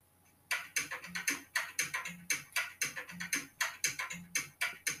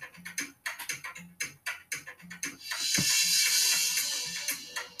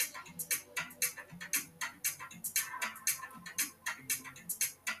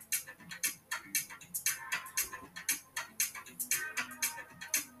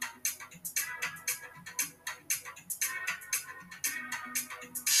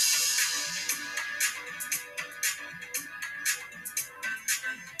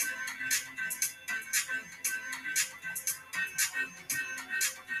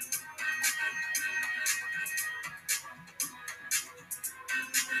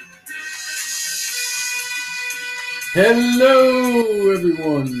Hello,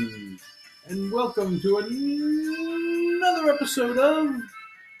 everyone, and welcome to another episode of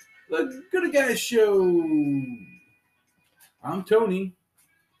the Good Guys Show. I'm Tony,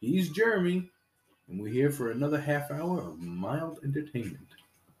 he's Jeremy, and we're here for another half hour of mild entertainment.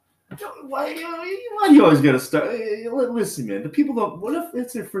 Why do you always gotta start? Listen, man. The people don't. What if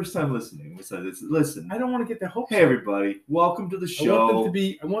it's their first time listening? Listen. I don't want to get their hopes Hey, up. everybody. Welcome to the I show.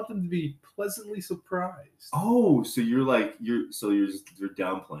 want them to be pleasantly surprised. Oh, so you're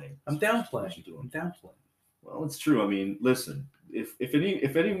downplaying. I'm downplaying. What you doing? I'm downplaying. Well, it's true. I mean, listen.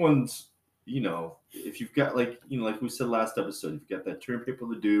 If anyone's, if you've got like we said last episode, if you've got that term paper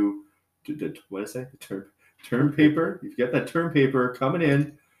to do, what did I say? The term paper. If you've got that term paper coming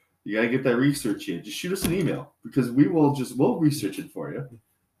in. You gotta get that research in. Just shoot us an email because we'll research it for you,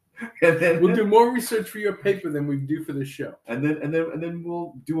 and then We'll do more research for your paper than we do for the show. and then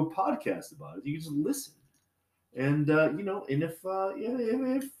we'll do a podcast about it. You can just listen, and and if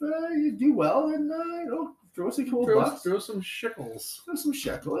you do well, and throw us a couple bucks, Throw some shekels. throw some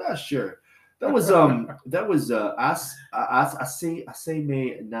shekel. Yeah, sure. That was Ase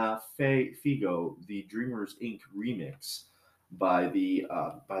Me Na Figo, the Dreamers Inc. remix. By the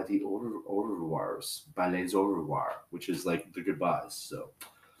au revoirs, by les au revoir, which is like the goodbyes. So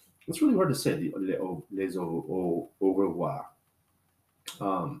it's really hard to say les au revoir.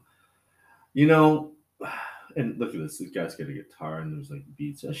 And look at this. This guy's got a guitar and there's like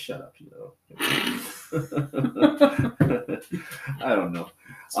beats. Shut up, I don't know.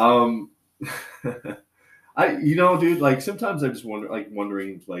 Dude. Like sometimes I just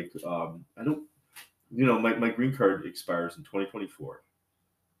wondering, I don't. My green card expires in 2024,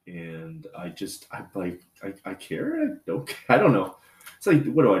 and I care. I don't know. It's like,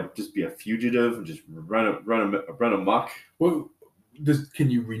 what do I just be a fugitive and just run amok? Well, can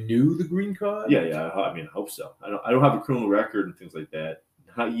you renew the green card? Yeah. I mean, I hope so. I don't have a criminal record and things like that.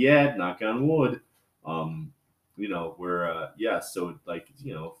 Not yet. Knock on wood. So as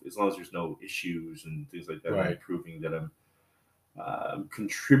long as there's no issues and things like that, right. I'm proving that I'm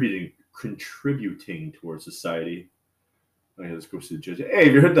contributing towards society. Okay, let's go see the judge. Hey,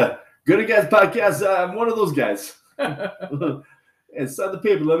 have you heard the Good Guys podcast? I'm one of those guys. And sign the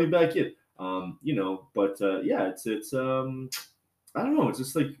paper, let me back in. It's I don't know. It's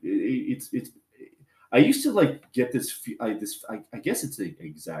just like it's. I used to get this. I guess it's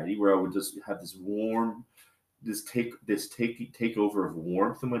anxiety where I would just have this warm, takeover of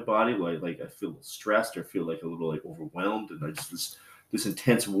warmth in my body. Like I feel stressed or feel like a little overwhelmed, and I just this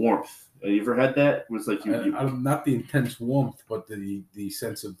intense warmth. Have you ever had that? It was like not the intense warmth, but the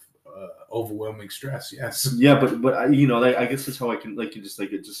sense of overwhelming stress. Yes. Yeah, but I guess that's how I can just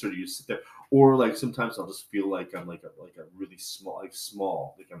sort of just sit there, or sometimes I'll just feel like I'm like a really small, I'm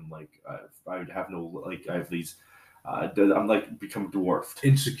I would have no I have these I'm become dwarfed.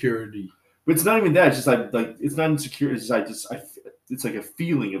 Insecurity. But it's not even that. It's just it's not insecurity. It's just it's like a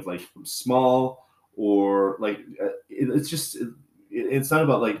feeling of I'm small, or it's not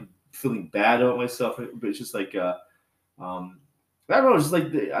about feeling bad about myself, but it's just I don't know. Just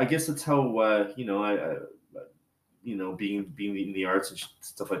I guess that's how being in the arts and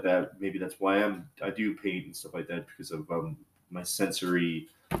stuff like that. Maybe that's why I do paint and stuff like that, because of my sensory,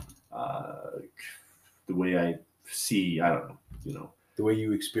 the way I see. I don't know. The way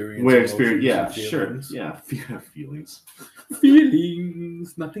you experience. Yeah, sure. Yeah, feelings.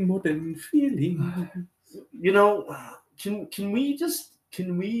 Feelings. Nothing more than feelings. Can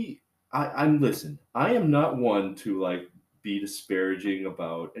we? Listen. I am not one to be disparaging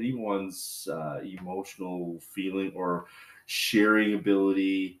about anyone's emotional feeling or sharing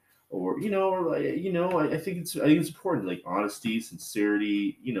ability, or I think it's important, honesty,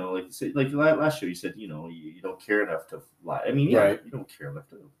 sincerity. Like you said, last show you said, you don't care enough to lie. I mean, right. You don't care enough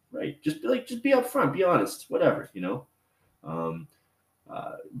to, right? Just be upfront, be honest, whatever, Can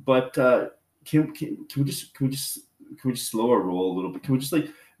we just slow our roll a little bit? Can we just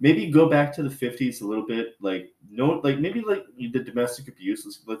maybe go back to the 50s a little bit? Maybe the domestic abuse.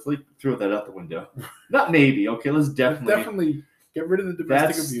 Let's throw that out the window. Not maybe. Okay, let's definitely get rid of the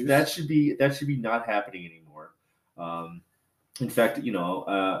domestic abuse. That should be not happening anymore. In fact,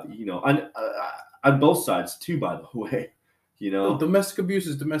 on both sides too. By the way, well, domestic abuse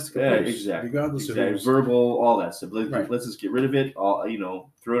is domestic abuse. Yeah, exactly. Regardless of verbal, all that stuff. Let's just get rid of it. All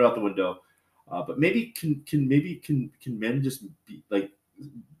throw it out the window. But maybe can men just be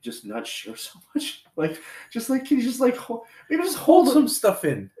just not share so much? Can you just maybe just hold some stuff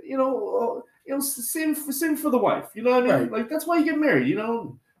in? Same for the wife. You know what I mean? Right. That's why you get married.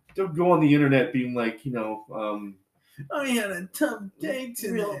 Don't go on the internet being I had a tough day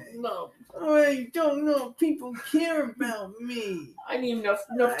today. No. I don't know if people care about me. I need enough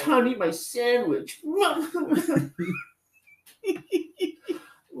time to eat my sandwich.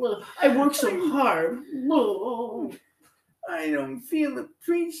 I work so hard. I don't feel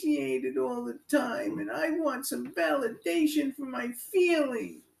appreciated all the time, and I want some validation for my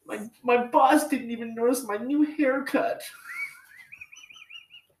feelings. My boss didn't even notice my new haircut.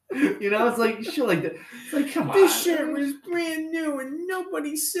 It's like shit like that. It's like, come on. This shirt was brand new, and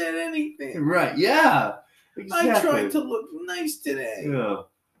nobody said anything. Right? Yeah. Exactly. I tried to look nice today. Yeah.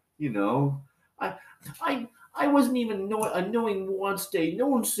 I wasn't even knowing once day. No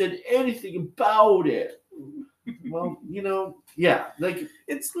one said anything about it. Well, yeah, like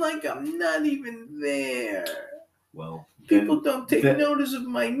it's like I'm not even there. Well, people don't take notice of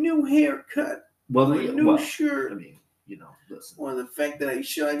my new haircut, my new shirt. I mean, listen. Or the fact that I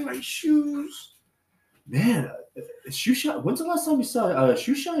shine my shoes. Man, shoe shine. When's the last time you saw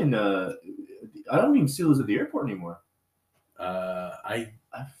shoe shine? I don't even see those at the airport anymore. I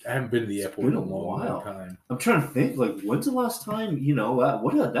haven't been to the airport in a long time. I'm trying to think. Like, when's the last time?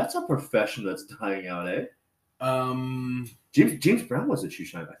 That's a profession that's dying out, eh? James Brown was a shoe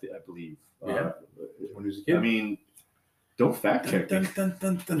shine, I believe. Yeah, when he was a kid. I mean, don't fact check me.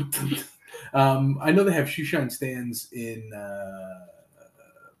 I know they have shoe shine stands in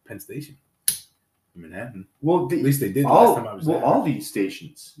Penn Station, in Manhattan. Well, at least they did last time I was there. Well, all these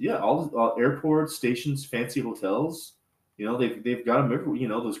stations, yeah, all airports, stations, fancy hotels. They've got them everywhere.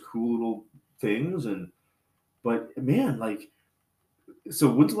 Those cool little things, but man, like, so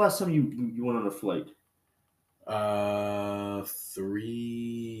when's the last time you went on a flight? 3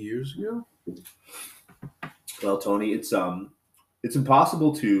 years ago. Well, Tony, it's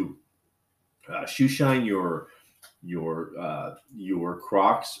impossible to shoe shine your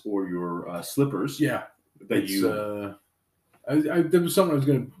Crocs or your slippers. Yeah, there was something I was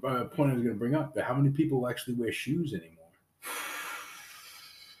going to bring up. How many people actually wear shoes anymore?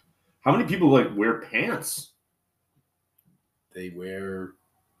 How many people wear pants? They wear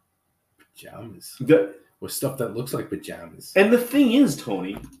pajamas. Or stuff that looks like pajamas. And the thing is,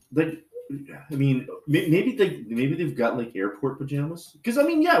 Tony, I mean, maybe they've got airport pajamas. Because I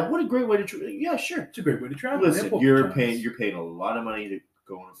mean, yeah, what a great way to travel. Yeah, sure, it's a great way to travel. Listen, you're paying a lot of money to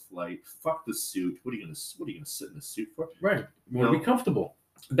go on a flight. Fuck the suit. What are you gonna sit in the suit for? Right. You want to be comfortable.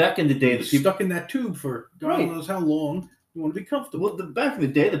 Back in the day, the people stuck in that tube for God knows how long. You want to be comfortable. Well, back in the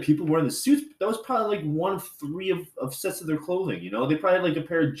day, the people wearing the suits, that was probably one of 3 of sets of their clothing. They probably had a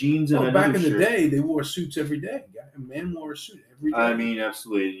pair of jeans and back in the day, they wore suits every day. A man wore a suit every day. I mean,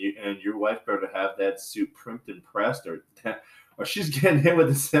 absolutely. And your wife better have that suit primed and pressed, or she's getting hit with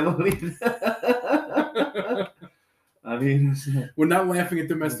a semolina. I mean, we're not laughing at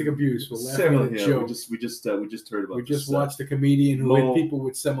domestic abuse. We're laughing at jokes. We just heard about. We just watched a comedian who hit people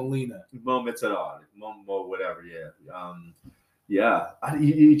with semolina. Moments at all, whatever. Yeah,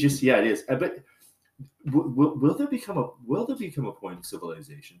 it is. But will there become a point in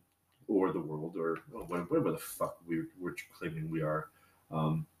civilization, or the world, or whatever the fuck we're claiming we are?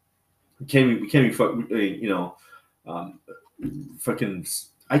 Can we fucking?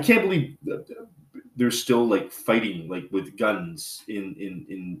 I can't believe they're still fighting with guns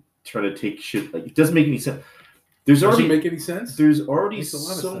in trying to take shit. It doesn't make any sense. Doesn't make any sense? There's already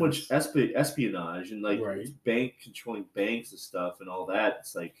so much espionage and controlling banks and stuff and all that.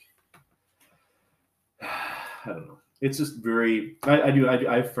 It's I don't know. It's just very. I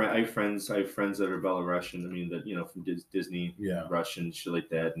have friends that are Belarusian. I mean that from Disney, Russian shit like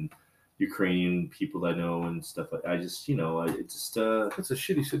that, and Ukrainian people I know and stuff like. It's just it's a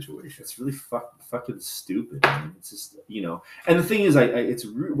shitty situation. It's really fucking stupid. Man. It's just and the thing is,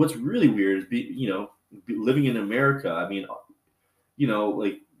 what's really weird is living in America. I mean,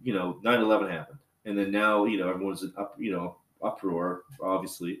 9/11 happened, and then now everyone's in uproar,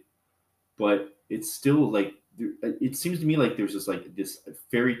 obviously, but it's still it seems to me like there's just this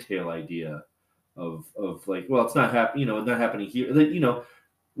fairy tale idea of well, it's not happening. It's not happening here.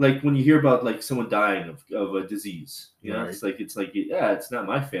 When you hear about someone dying of a disease, right. it's not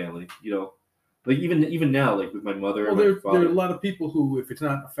my family. Even now, with my mother. Well, and my father, there are a lot of people who, if it's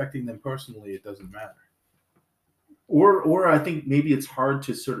not affecting them personally, it doesn't matter. Or I think maybe it's hard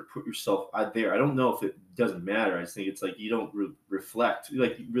to sort of put yourself out there. I don't know if it doesn't matter. I just think it's you don't reflect. You're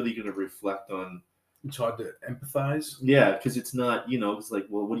really going to reflect on. It's hard to empathize. Yeah, because it's not. It's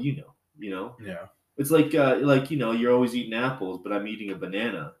well, what do you know? Yeah. It's you're always eating apples, but I'm eating a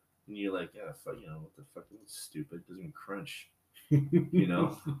banana, and you're what the fuck? That's stupid. It doesn't even crunch.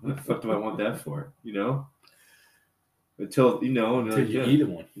 What the fuck do I want that for? until you know, and Until like, you yeah, eat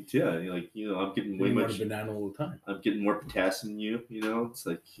one. yeah, you're like I'm getting way You want much. a banana all the time. I'm getting more potassium than you. It's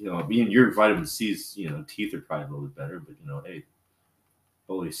like me and your vitamin C's. Teeth are probably a little bit better, but hey,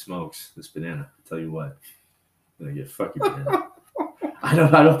 holy smokes, this banana! I tell you what, I'm gonna get fucking banana. I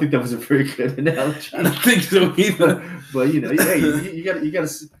don't think that was a very good analogy. I don't think so either. But hey, you got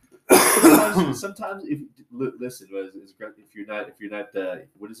sometimes if listen, if you're not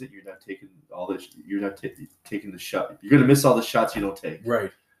what is it? You're not taking all this. You're not taking the shot. You're gonna miss all the shots you don't take.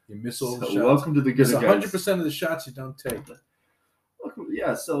 Right. You miss all the shots. Welcome to the good guys. 100% of the shots you don't take.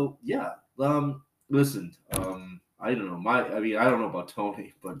 Yeah. So yeah. Listen. I don't know. I don't know about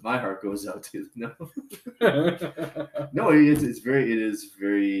Tony, but my heart goes out to no. No, it's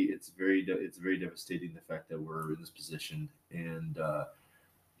very devastating the fact that we're in this position, and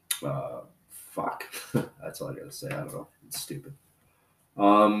fuck, that's all I gotta say. I don't know. It's stupid.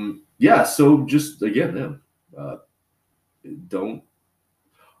 Yeah. So just again, don't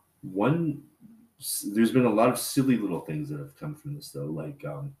one. There's been a lot of silly little things that have come from this, though, like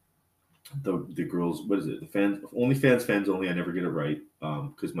the girls. What is it? The fans, OnlyFans fans only. I never get it right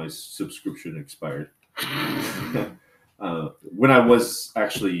because my subscription expired. When I was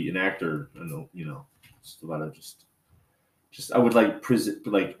actually an actor, I know, just a lot of just I would like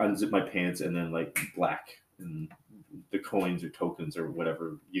unzip my pants and then like black and the coins or tokens or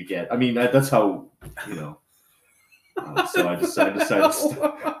whatever you get. I mean, that's how, so I decided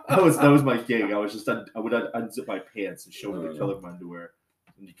that was my gig. I would unzip my pants and show the color of my underwear,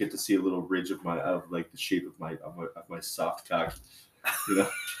 and you get to see a little ridge of the shape of my soft cock, that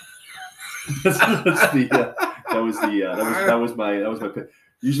was my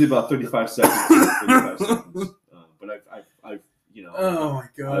usually about 35 seconds. But I've oh my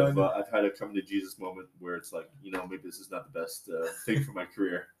god, I've had a come to Jesus moment where it's like, maybe this is not the best thing for my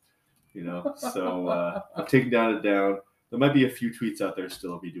career, so I'm taking down. There might be a few tweets out there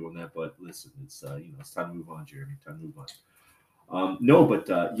still. I'll be doing that, but listen, it's it's time to move on, Jeremy. Time to move on. No, but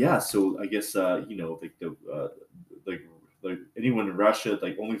yeah. So I guess like anyone in Russia,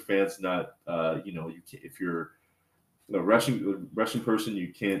 like OnlyFans, not you can't, if you're a Russian person,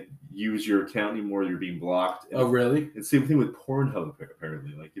 you can't use your account anymore. You're being blocked. Oh, really? It's the same thing with Pornhub,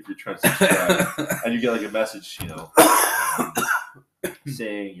 apparently. Like if you're trying to subscribe and you get like a message,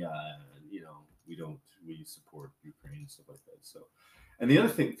 saying, we support Ukraine and stuff like that. So, and the other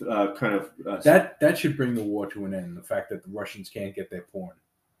thing, that should bring the war to an end. The fact that the Russians can't get their porn.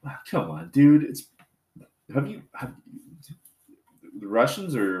 Come on, dude. Have you the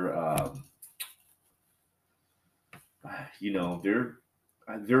Russians are,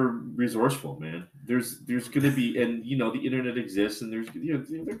 they're resourceful, man. There's going to be, and the internet exists, and they're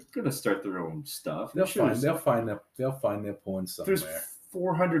going to start their own stuff. They'll find their porn somewhere. There's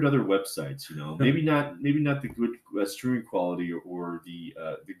 400 other websites, maybe not the good streaming quality or the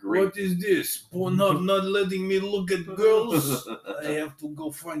great. What is this? Pornhub not letting me look at girls. I have to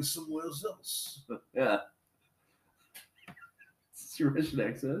go find somewhere else. Yeah. It's your Russian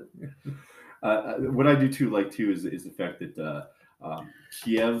accent. What I do too is the fact that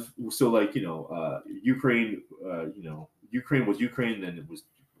Kiev. So Ukraine. Ukraine was Ukraine, then it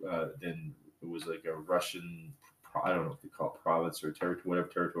was like a Russian. I don't know if they call it province or territory, whatever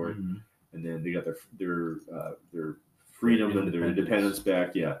territory, and then they got their freedom and their independence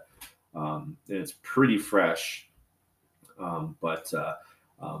back. Yeah, and it's pretty fresh. But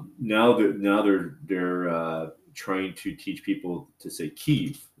now they're trying to teach people to say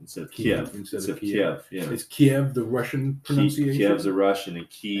Kiev instead of Kiev. Instead of Kiev. Yeah. Is Kiev the Russian pronunciation? Kiev's a Russian, and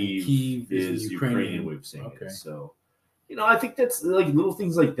Kiev is the Ukrainian way of saying it. So, I think that's like little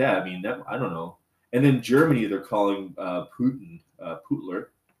things like that. I mean, I don't know. And then Germany, they're calling Putin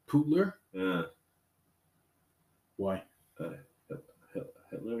Putler. Putler? Yeah. Why?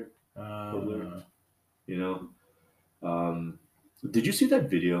 Hitler. Did you see that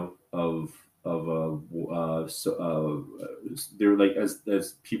video of they're like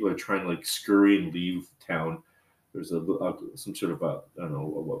as people are trying to like scurry and leave town, there's some sort of a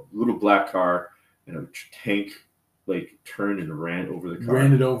little black car and a tank like turned and ran over the car.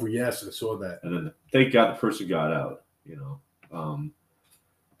 Ran it over, yes, I saw that. And then thank God the person got out, the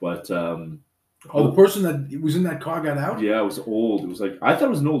person that was in that car got out? Yeah, it was old. It was like, I thought it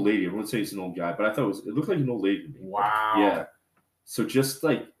was an old lady. Everyone say it's an old guy, but I thought it looked like an old lady to me. Wow. Yeah. So just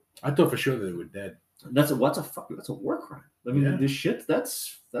like, I thought for sure that they were dead. That's a war crime. I mean, this shit,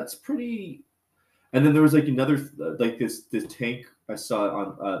 that's pretty. And then there was like another, like this tank I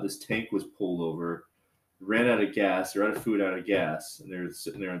saw on, this tank was pulled over, ran out of gas, they're out of food, out of gas, and they're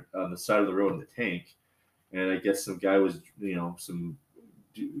sitting there on the side of the road in the tank. And I guess some guy was, some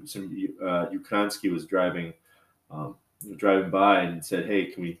Ukrainsky was driving driving by and said, "Hey,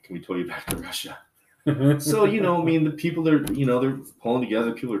 can we tow you back to Russia?" So I mean, the people they're pulling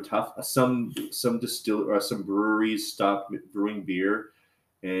together. People are tough. Some some breweries stopped brewing beer,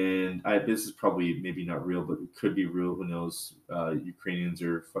 and this is probably maybe not real, but it could be real. Who knows? Ukrainians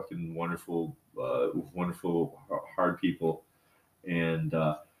are fucking wonderful, wonderful, hard people, and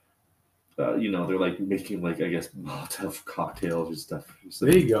they're like making like I guess Molotov cocktails and stuff.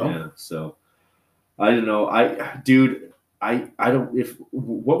 There you go. Yeah. So I don't know. Dude. I don't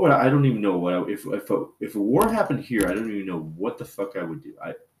what would I don't even know what if a war happened here, I don't even know what the fuck I would do.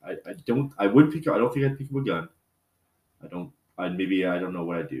 I don't think I'd pick up a gun. I don't know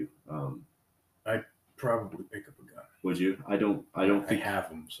what I'd do. I'd probably pick up a gun. Would you? I don't think I have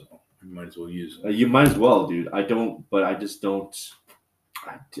them, so you might as well use them. You might as well, dude. I don't, but I just don't.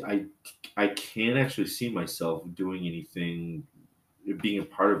 I can't actually see myself doing anything, being a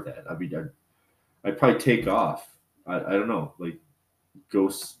part of that. I mean, I'd probably take off. I don't know, like go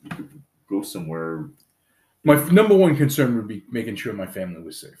somewhere. My number one concern would be making sure my family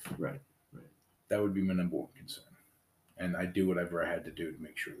was safe. Right. That would be my number one concern, and I'd do whatever I had to do to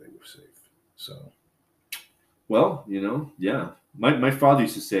make sure they were safe. So, well, yeah. My father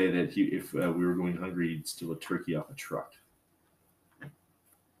used to say that if we were going hungry, he'd steal a turkey off a truck.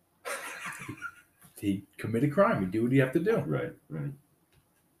 He'd commit a crime. He'd do what you have to do. Right.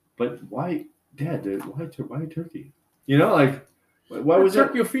 But why, Dad? Why turkey? Like, why was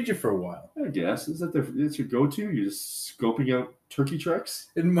turkey will feed you for a while? I guess is that that's your go-to? You're just scoping out turkey trucks.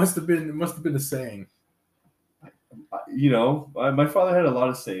 It must have been a saying. My father had a lot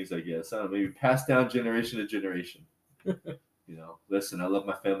of sayings. I guess I don't know, maybe passed down generation to generation. Listen, I love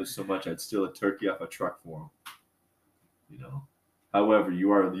my family so much, I'd steal a turkey off a truck for them. However,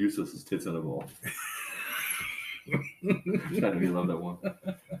 you are the useless as tits on a ball. I really love that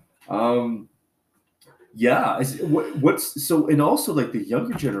one. Yeah. What's so, and also like the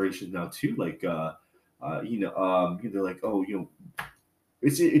younger generation now too, like they're like, oh,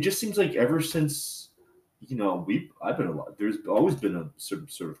 it just seems like ever since I've been a lot. There's always been a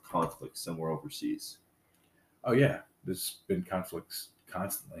sort of conflict somewhere overseas. Oh yeah, there's been conflicts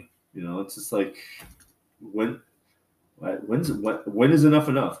constantly. It's just like when is enough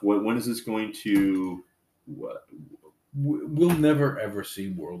enough? When is this going to? We'll never ever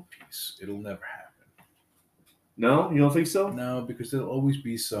see world peace. It'll never happen. No, you don't think so? No, because there'll always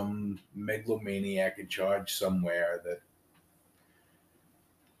be some megalomaniac in charge somewhere that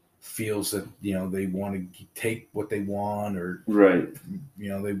feels that they want to take what they want, or right.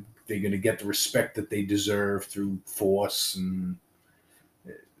 They're going to get the respect that they deserve through force, and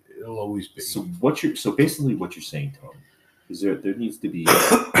it'll always be. So basically what you're saying, Tom, is there needs to be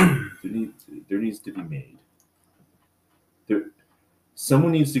there needs to be made.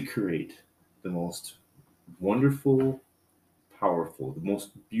 Someone needs to create the most wonderful, powerful, the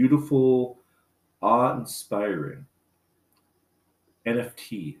most beautiful, awe-inspiring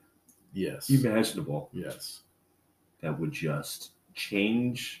NFT imaginable. Yes. That would just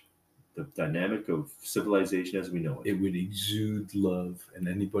change the dynamic of civilization as we know it. It would exude love, and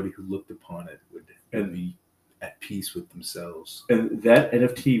anybody who looked upon it would be at peace with themselves. And that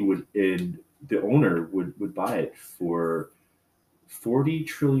NFT and the owner would buy it for $40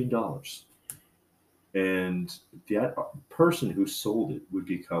 trillion. And that person who sold it would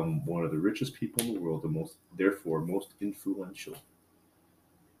become one of the richest people in the world, therefore most influential.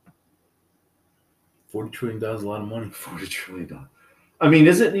 $40 trillion is a lot of money. $40 trillion. I mean,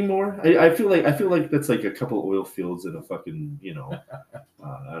 is it anymore? I feel like that's like a couple oil fields and a fucking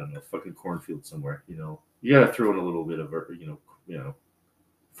I don't know, fucking cornfield somewhere. You gotta throw in a little bit of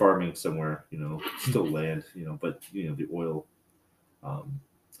farming somewhere. Still land. But the oil.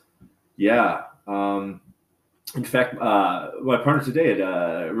 Yeah. In fact, my partner today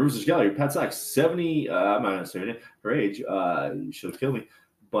at Rivers Gallery, Pat Sachs, 70. I'm not gonna say her age. She'll kill me.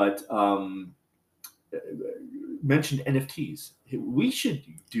 But mentioned NFTs. We should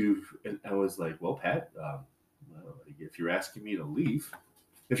do. And I was like, well, Pat, if you're asking me to leave,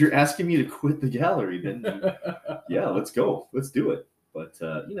 if you're asking me to quit the gallery, then yeah, let's go, let's do it. But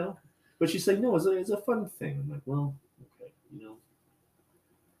but she's like, no, it's a fun thing. I'm like, well, okay,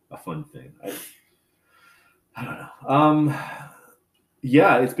 a fun thing. I don't know.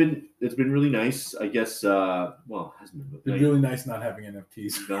 Yeah, it's been really nice. I guess. Well, it hasn't been really nice not having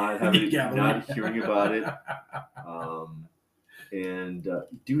NFTs, not hearing about it. And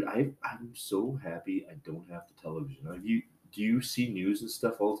dude, I'm so happy I don't have the television. Do you see news and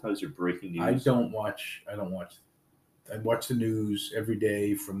stuff all the time? Is there breaking news? I don't watch. I watch the news every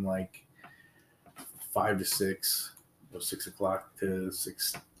day from like 5 to 6, or 6 o'clock to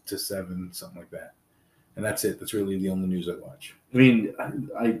 6 to 7, something like that. And that's it. That's really the only news I watch. I mean,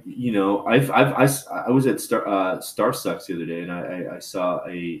 I was at Starsucks the other day, and I saw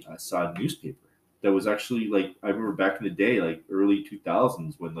a newspaper that was actually like, I remember back in the day, like early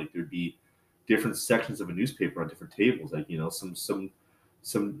 2000s, when like there'd be different sections of a newspaper on different tables. Like,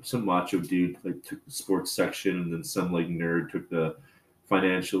 some macho dude like took the sports section, and then some like nerd took the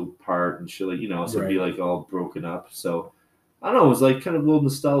financial part and shit. Like, so it'd be Right. like all broken up. So I don't know. It was like kind of a little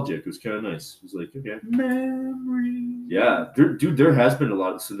nostalgic. It was kind of nice. It was like, okay. Memory. Yeah, there has been a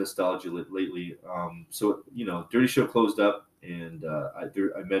lot of some nostalgia lately. So Dirty Show closed up, and I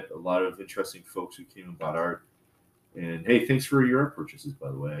met a lot of interesting folks who came and bought art. And hey, thanks for your art purchases, by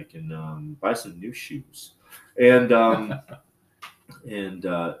the way. I can buy some new shoes, and like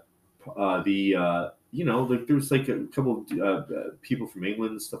there was like a couple of people from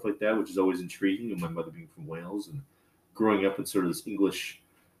England and stuff like that, which is always intriguing. And my mother being from Wales, and growing up in sort of this English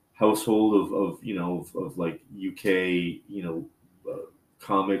household of like UK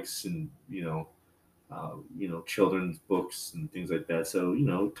comics and children's books and things like that. So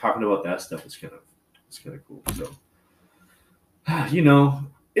talking about that stuff is kind of cool. So I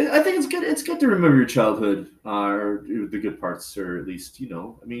think it's good. It's good to remember your childhood, or the good parts, or at least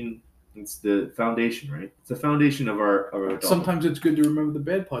I mean, it's the foundation, right? It's the foundation of our adulthood. Sometimes it's good to remember the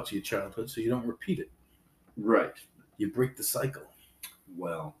bad parts of your childhood so you don't repeat it. Right. You break the cycle.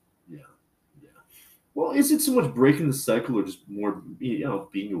 Well, yeah. Well, is it so much breaking the cycle, or just more,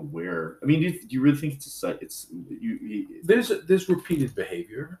 being aware? I mean, do you really think it's a cycle? It's There's repeated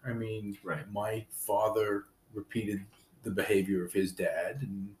behavior. I mean, Right. My father repeated the behavior of his dad,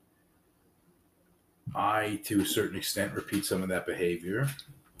 and I, to a certain extent, repeat some of that behavior.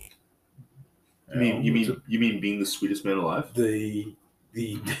 You mean being the sweetest man alive?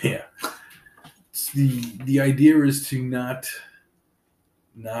 Yeah. The idea is to not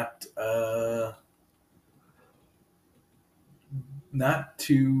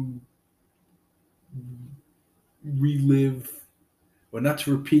to relive, or not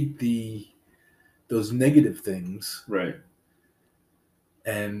to repeat those negative things, Right.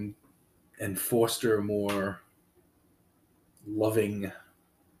 and foster a more loving.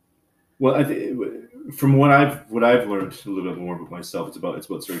 Well, I think from what I've learned a little bit more about myself, it's about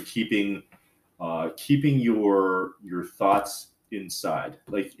sort of keeping your thoughts inside,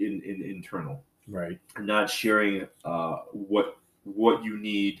 like in internal, Right. not sharing what you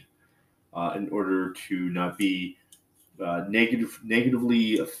need in order to not be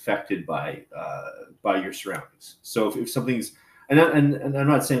negatively affected by your surroundings. So if something's, and I'm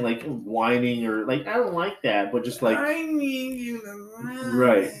not saying like whining or like I don't like that, but just like I need you to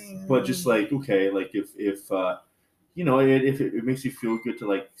right, but just like okay, like if it makes you feel good to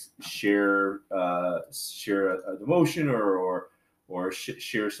like share an emotion or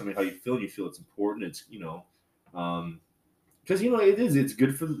share something how you feel, and you feel it's important. It's because it's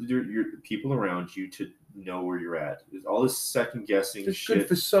good for your people around you to know where you're at. There's all this second guessing It's shit. good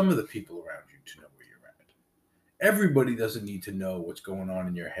for some of the people around you to know where you're at. Everybody doesn't need to know what's going on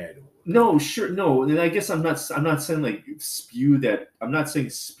in your head. No, sure, no. And I guess I'm not saying like spew that. I'm not saying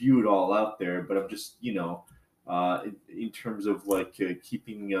spew it all out there, but I'm just in terms of like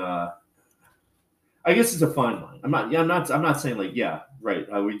keeping. I guess it's a fine line. I'm not saying like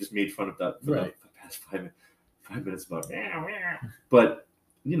right. We just made fun of that for Right. the past 5 minutes about. But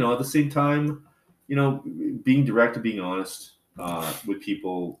at the same time, being direct and being honest with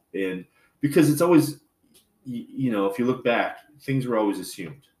people, and because it's always, if you look back, things were always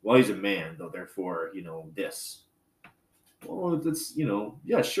assumed. Well, he's a man, though, therefore, this. Well, that's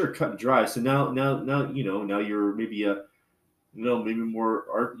sure, cut and dry. So now you're maybe maybe more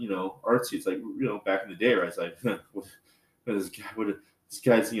artsy. It's like back in the day, right? It's like this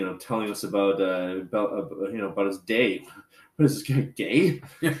guy's telling us about his day. What is this guy, gay?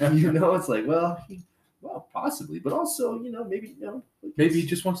 It's like, well, possibly, but also maybe like Maybe he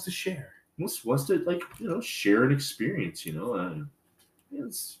just wants to share. Wants to like share an experience.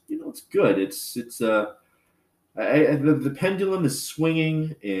 It's it's good. It's the pendulum is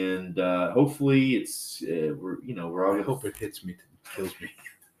swinging, and hopefully it's we're all. I hope it hits me, kills me.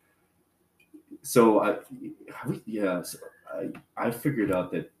 So I figured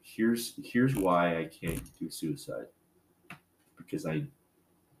out that here's why I can't do suicide, because I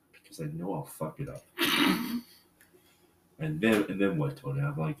know I'll fuck it up. And then what, Tony?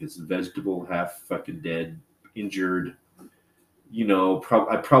 I'm like this vegetable, half fucking dead, injured. I'll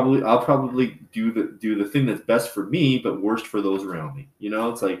probably do the thing that's best for me, but worst for those around me.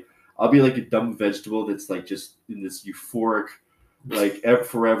 It's like I'll be like a dumb vegetable that's like just in this euphoric, like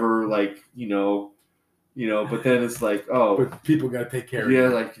forever, like you know. But then it's like, oh, But people got to take care of yeah,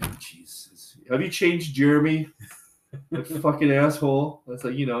 you. like, Jesus, have you changed Jeremy? That fucking asshole. That's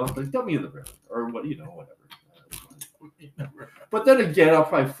like, you know, like dump me in the river or what, you know, whatever. But then again, I'll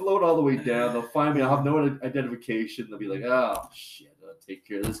probably float all the way down. They'll find me. I'll have no identification. They'll be like, oh shit, I'll take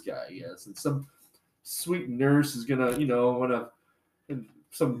care of this guy. Yes, and some sweet nurse is gonna, you know, wanna in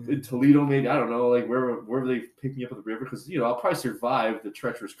Toledo, maybe, I don't know, like wherever they pick me up on the river, because, you know, I'll probably survive the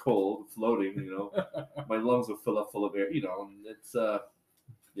treacherous cold, floating. You know, my lungs will fill up full of air. You know, and it's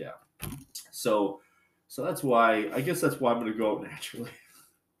yeah. So that's why, I guess that's why I'm gonna go out naturally.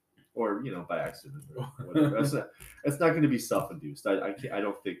 Or, you know, by accident or whatever. It's not going to be self-induced. I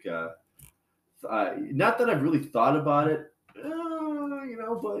don't think. Not that I've really thought about it, you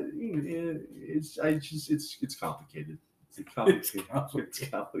know, but it's complicated. It's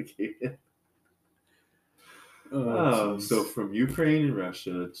complicated. So from Ukraine and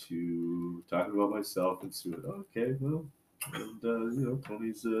Russia to talking about myself and Sue. Okay, well, and you know,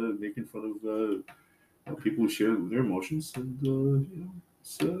 Tony's making fun of people who share their emotions, and you know.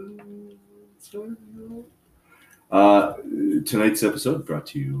 Tonight's episode brought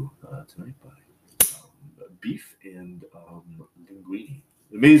to you tonight by beef and linguine.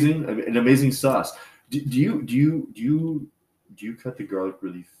 An amazing sauce. Do you cut the garlic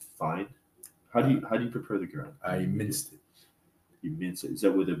really fine? How do you prepare the garlic? I minced it. You mince it. Is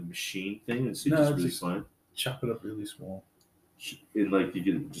that with a machine thing? It's No, just really just fine. Chop it up really small. And like you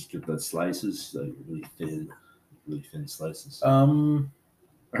get the slices, really thin slices.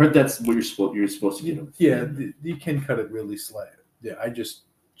 I heard that's what you're supposed to get them. Yeah, you can cut it really slight. Yeah, I just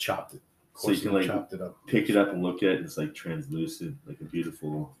chopped it. So you can like chopped it up, pick it up and look at it. And it's like translucent, like a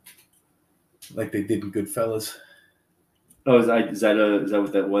beautiful. Like they did in Goodfellas. Oh, is that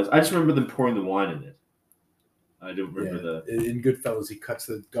what that was? I just remember them pouring the wine in it. I don't remember In Goodfellas, he cuts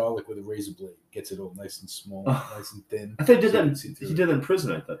the garlic with a razor blade, gets it all nice and small, nice and thin. I thought he did that. He did that in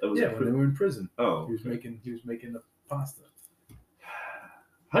prison. I thought that was when they were in prison. Oh, he was making the pasta.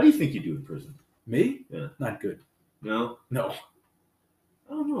 How do you think you do in prison? Me? Yeah. Not good. No? No. I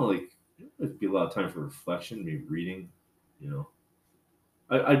don't know. Like, there'd be a lot of time for reflection, maybe reading, you know.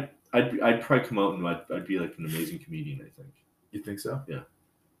 I'd probably come out and I'd be like an amazing comedian, I think. You think so? Yeah.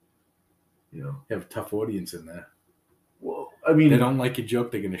 You know. You have a tough audience in there. Well, I mean. They don't like your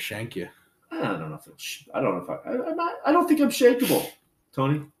joke, they're going to shank you. I don't know I don't think I'm shakeable,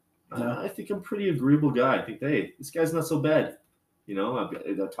 Tony. No. I think I'm a pretty agreeable guy. I think, hey, this guy's not so bad. You know,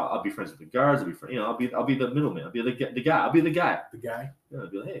 I'll be friends with the guards. I'll be the middleman. I'll be the guy. I'll be the guy. The guy. Yeah, I'll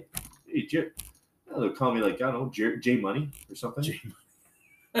be like, hey, Jay. They'll call me like, I don't know, J Money or something. J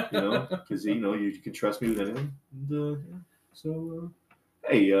Money. You know, because you know you can trust me with anything. And, yeah. So,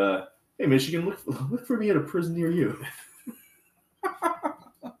 hey, Michigan, look for me at a prison near you.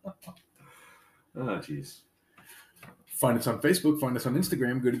 Oh, jeez. Find us on Facebook. Find us on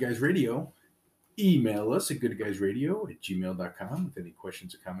Instagram. Goody Guys Radio. Email us at goodyguysradio@gmail.com with any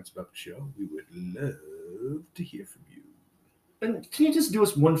questions or comments about the show. We would love to hear from you. And can you just do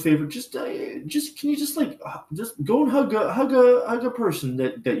us one favor? Just can you just go and hug a person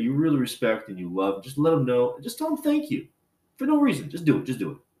that you really respect and you love. Just let them know. Just tell them thank you for no reason. Just do it. Just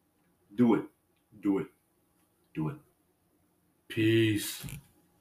do it. Do it. Do it. Do it. Peace.